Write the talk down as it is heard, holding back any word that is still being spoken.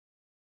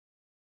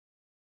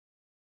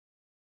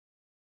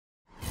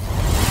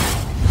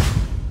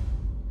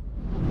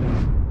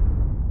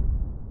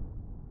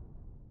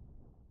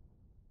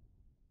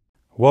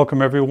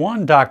Welcome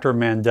everyone, Dr.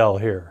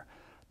 Mandell here.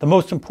 The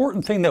most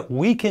important thing that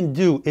we can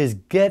do is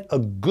get a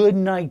good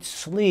night's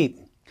sleep.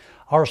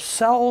 Our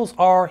cells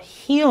are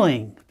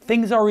healing,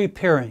 things are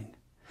repairing.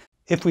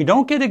 If we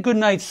don't get a good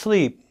night's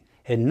sleep,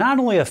 it not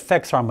only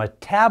affects our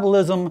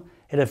metabolism,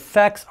 it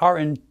affects our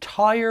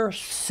entire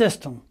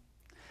system.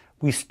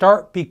 We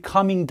start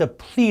becoming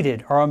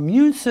depleted. Our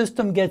immune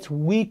system gets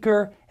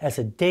weaker as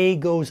the day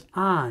goes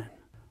on.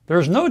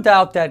 There's no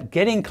doubt that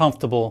getting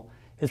comfortable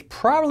is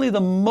probably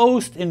the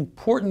most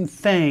important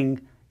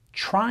thing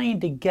trying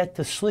to get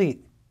to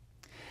sleep.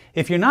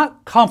 If you're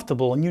not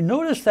comfortable and you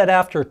notice that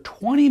after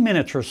 20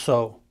 minutes or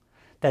so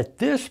that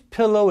this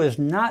pillow is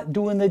not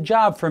doing the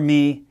job for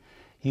me,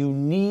 you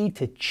need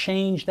to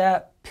change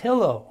that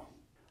pillow.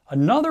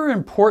 Another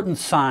important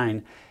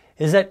sign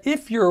is that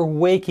if you're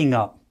waking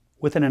up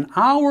within an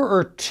hour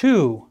or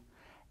two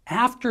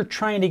after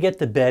trying to get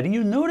to bed and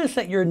you notice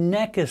that your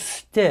neck is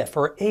stiff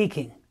or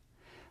aching,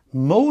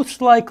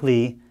 most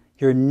likely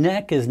your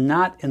neck is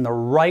not in the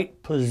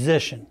right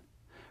position.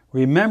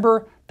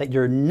 Remember that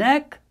your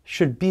neck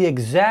should be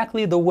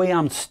exactly the way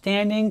I'm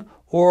standing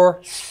or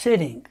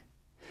sitting.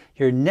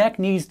 Your neck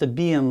needs to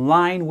be in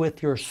line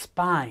with your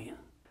spine.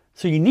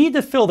 So you need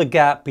to fill the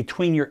gap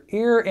between your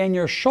ear and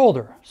your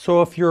shoulder.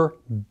 So if you're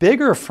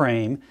bigger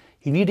frame,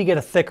 you need to get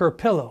a thicker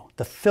pillow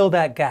to fill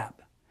that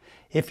gap.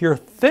 If you're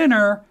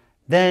thinner,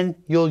 then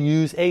you'll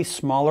use a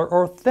smaller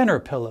or thinner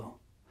pillow.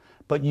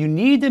 But you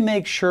need to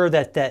make sure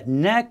that that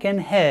neck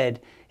and head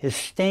is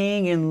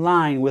staying in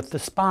line with the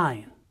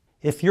spine.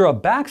 If you're a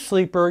back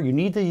sleeper, you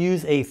need to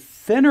use a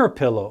thinner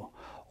pillow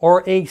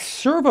or a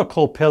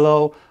cervical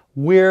pillow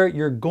where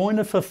you're going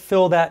to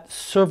fulfill that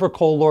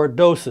cervical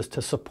lordosis to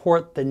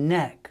support the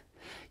neck.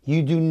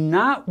 You do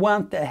not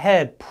want the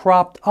head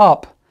propped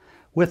up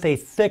with a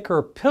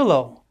thicker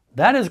pillow.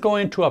 That is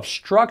going to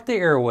obstruct the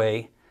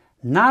airway,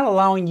 not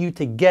allowing you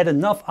to get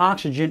enough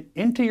oxygen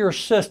into your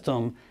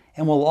system,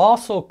 and will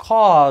also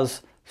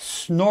cause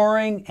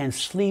snoring and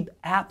sleep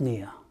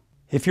apnea.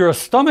 If you're a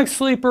stomach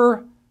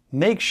sleeper,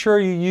 make sure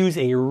you use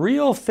a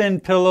real thin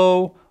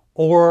pillow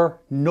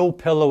or no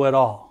pillow at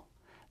all.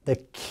 The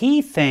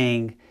key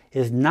thing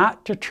is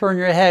not to turn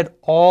your head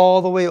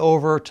all the way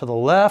over to the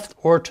left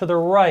or to the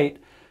right.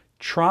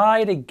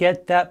 Try to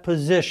get that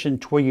position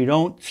to where you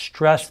don't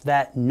stress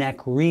that neck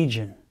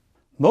region.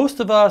 Most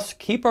of us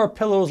keep our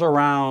pillows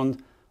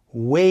around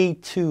way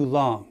too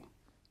long.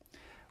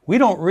 We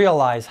don't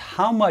realize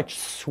how much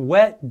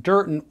sweat,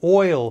 dirt, and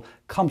oil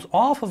comes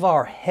off of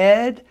our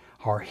head,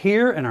 our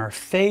hair, and our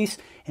face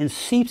and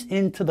seeps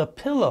into the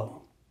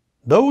pillow.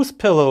 Those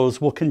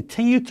pillows will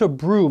continue to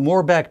brew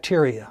more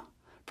bacteria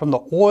from the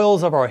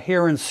oils of our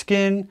hair and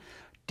skin,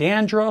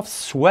 dandruff,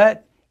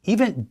 sweat,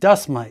 even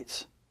dust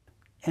mites.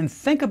 And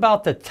think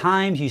about the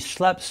times you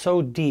slept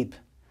so deep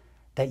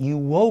that you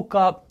woke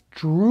up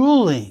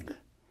drooling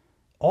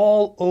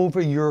all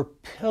over your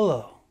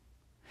pillow.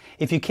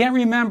 If you can't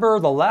remember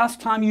the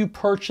last time you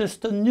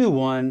purchased a new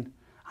one,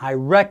 I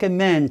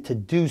recommend to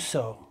do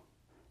so.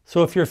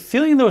 So if you're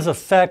feeling those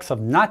effects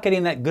of not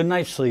getting that good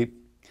night's sleep,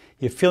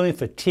 you're feeling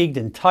fatigued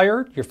and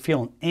tired, you're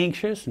feeling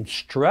anxious and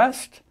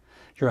stressed,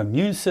 your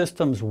immune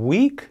system's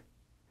weak,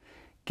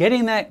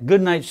 getting that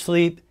good night's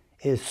sleep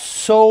is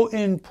so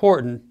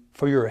important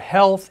for your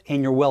health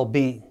and your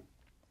well-being.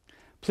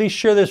 Please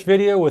share this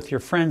video with your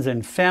friends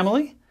and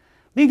family.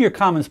 Leave your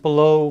comments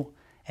below,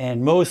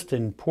 and most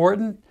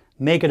important,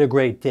 make it a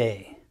great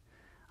day.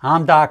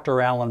 I'm Dr.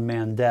 Alan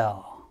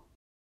Mandell.